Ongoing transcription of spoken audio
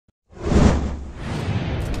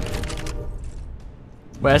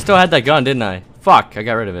Wait, I still had that gun, didn't I? Fuck, I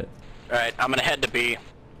got rid of it. Alright, I'm gonna head to B.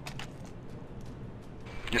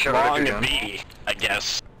 You should Wrong to B, I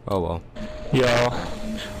guess. Oh well. Yo,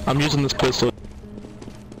 I'm using this pistol.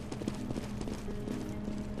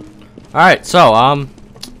 Alright, so,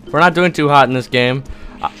 we're not doing too hot in this game.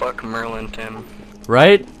 Fuck Merlinton.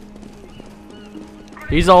 Right?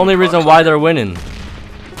 He's the only reason why they're winning.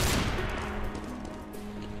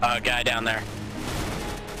 Guy down there.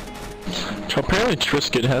 Apparently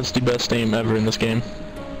Trisket has the best aim ever in this game.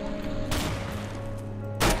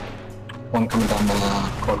 One coming down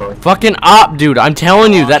the corridor. Fucking op, dude. I'm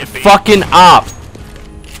telling you, that fucking op.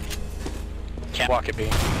 Can't walk at B.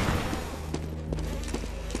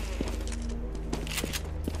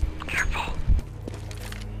 Careful.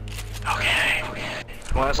 Okay.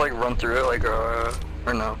 You want us like run through it like or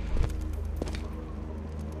no?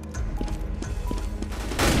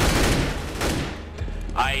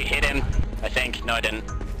 I hit him, I think. No, I didn't.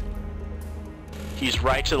 He's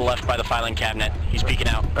right to the left by the filing cabinet. He's peeking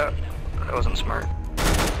out. That wasn't smart.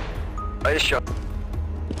 I just shot.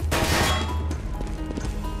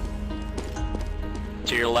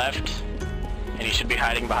 To your left, and he should be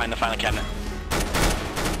hiding behind the filing cabinet.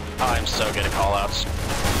 Oh, I'm so good at callouts.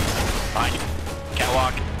 Behind you.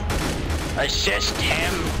 Catwalk. Assist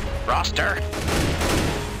him, roster.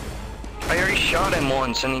 I already shot him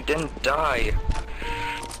once and he didn't die.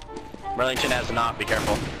 Merlington has a knot, be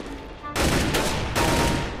careful.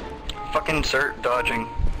 Fucking cert dodging.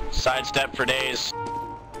 Sidestep for days.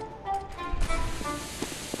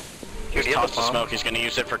 He's He had tossed the the bomb. smoke, he's gonna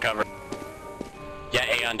use it for cover. Yeah,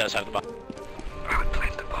 Aeon does have the bomb. I would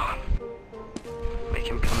plant the bomb. Make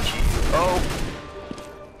him come to you. Oh!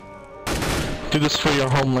 Do this for your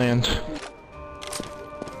homeland.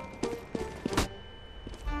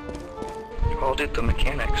 Oh, dude, the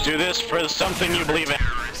mechanics. Do this for something you believe in.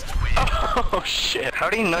 Oh shit. How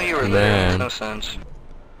do you know you were there? Man. Makes no sense.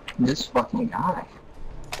 This fucking guy.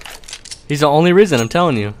 He's the only reason, I'm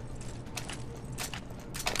telling you.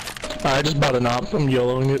 I just bought an op. I'm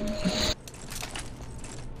YOLOing it.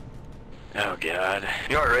 Oh god.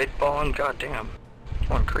 You alright, Ballin? Goddamn.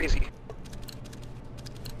 Going crazy.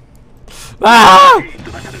 Ah!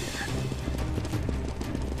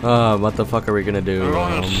 What the fuck are we gonna do? We're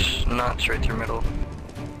going not straight through middle.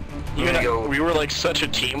 You We're gonna know, go. we were like such a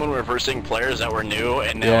team when we were versing players that were new,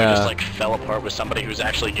 and now we just like fell apart with somebody who's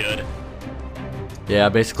actually good. Yeah,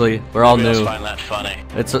 basically, we're all Maybe new. find that funny.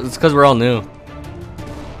 It's because we're all new.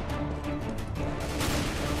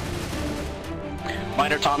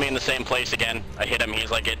 Miner Tommy in the same place again. I hit him, he's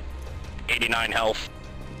like at 89 health.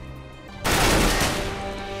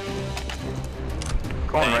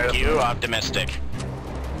 Going right Thank up. you, optimistic.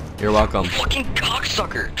 You're welcome. Fucking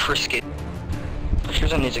cocksucker, Trisket.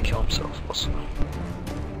 Here's needs to kill himself also.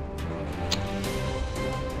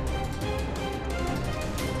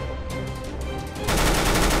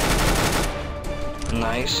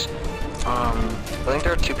 Nice. I think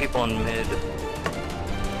there are two people in mid.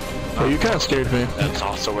 Oh, you kinda scared me. That's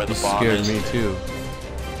also where the You bomb scared is. me too.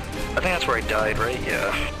 I think that's where I died, right?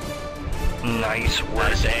 Yeah. Nice work,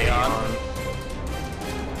 Nice Aeon.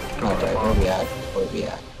 Okay, where we at? Where we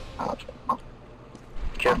at?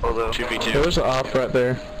 Careful though. 2v2. There's an op right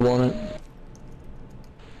there. Want it?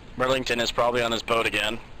 Merlington is probably on his boat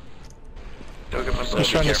again. Don't get myself. He's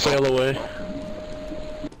trying to sail away.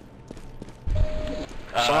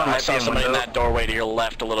 Someone I might be saw in somebody in window. that doorway to your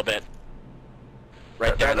left a little bit.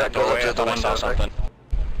 Right there, that goes up doorway, to I the thought I saw window, something.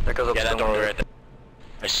 That goes up Yeah, to that the doorway window. right there.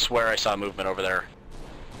 I swear I saw movement over there.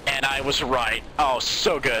 And I was right. Oh,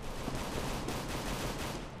 so good.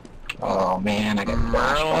 Oh man, I got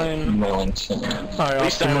flashed by Merlington. Alright, At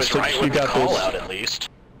least I was optimistic. right You with the got call this. out at least.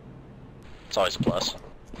 It's always a plus.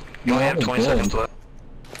 You only have 20 seconds left.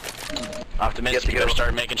 Optimistic, to you better go.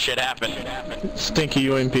 start making shit happen. Stinky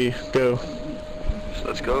UMP. Go. So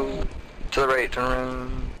let's go to the right, turn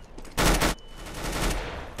around.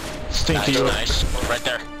 Stinky Nice, UMP. nice. Right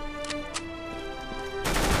there.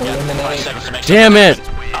 Yeah, 5 Eliminate. seconds to make Damn it!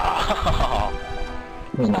 Oh.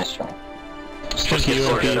 It was a nice try. Stinky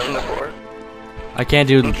Four, UMP. 7 to 4. I can't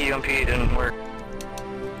do. Stinky UMP didn't work.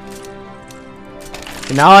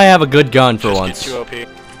 Now I have a good gun for Just once. get 2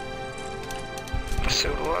 OP.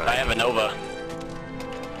 So do I I. have a Nova.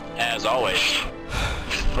 As always.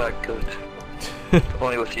 Not good.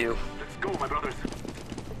 Only with you.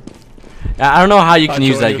 I don't know how you can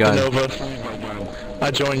use that join you gun. with the Nova.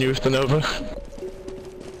 I join you with the Nova.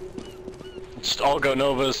 Just all go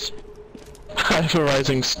Novas. I have a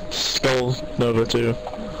Rising Skull Nova too.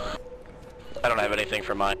 I don't have anything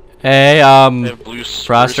for mine. Hey, They have blue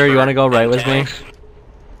Froster, you wanna go right with me?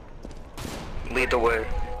 Lead the way.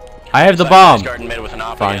 I have the bomb. Garden mid with an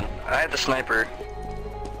op Fine. again. I have the sniper.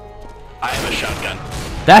 I have a shotgun.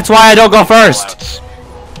 That's why I don't go first.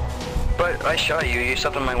 But I shot you. You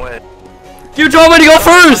stepped in my way. You told me to go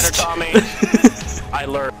first. Tommy. I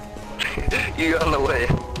learned. You got in the way.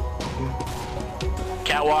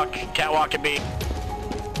 Catwalk at B.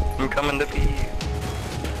 I'm coming to be.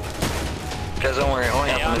 Guys, don't worry. Only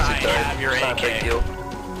Hey, happened I to have your It's not a big AK. deal.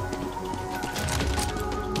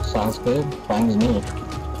 Sounds good. Fine with me.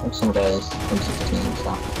 There's some guys from 16, so.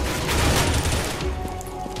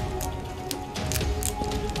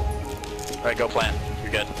 Alright, go plant.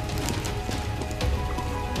 You're good.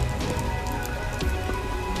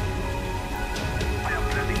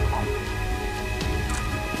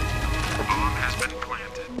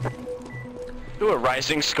 Ooh, a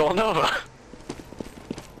rising skull nova.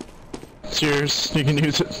 It's yours. You can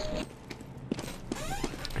use it.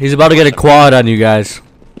 He's about to get a quad on you guys.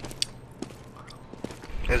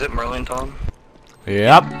 Is it Merlin, Tom?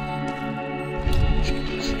 Yep. He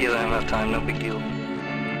doesn't have enough time. No big deal.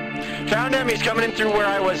 Found him. He's coming in through where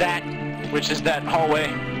I was at, which is that hallway.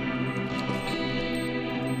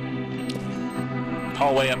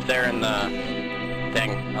 Hallway up there in the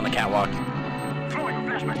thing on the catwalk.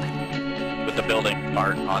 With the building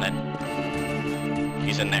part on it.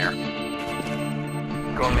 He's in there.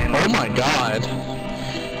 Go on, man. Oh my god.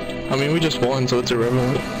 I mean, we just won, so it's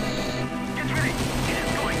irrelevant.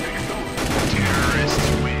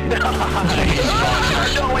 No,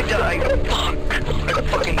 I died. Fuck. I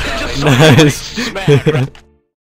fucking died. Nice. Smack.